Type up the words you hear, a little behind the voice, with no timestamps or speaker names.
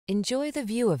Enjoy the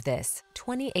view of this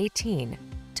 2018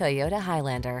 Toyota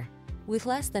Highlander. With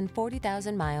less than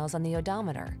 40,000 miles on the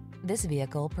odometer, this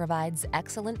vehicle provides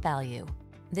excellent value.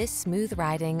 This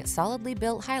smooth-riding, solidly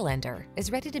built Highlander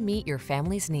is ready to meet your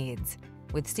family's needs.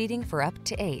 With seating for up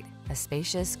to 8, a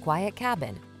spacious, quiet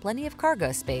cabin, plenty of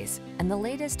cargo space, and the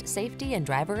latest safety and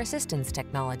driver assistance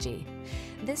technology,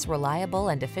 this reliable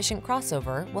and efficient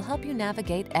crossover will help you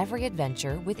navigate every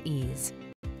adventure with ease.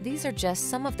 These are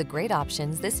just some of the great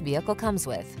options this vehicle comes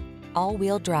with: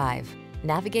 all-wheel drive,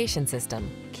 navigation system,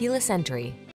 keyless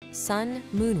entry, sun,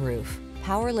 moonroof,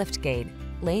 power liftgate,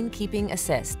 lane keeping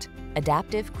assist,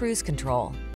 adaptive cruise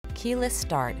control, keyless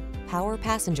start, power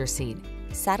passenger seat,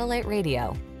 satellite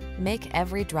radio. Make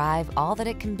every drive all that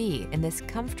it can be in this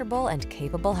comfortable and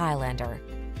capable Highlander.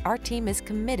 Our team is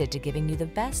committed to giving you the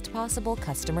best possible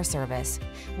customer service.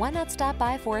 Why not stop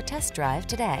by for a test drive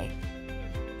today?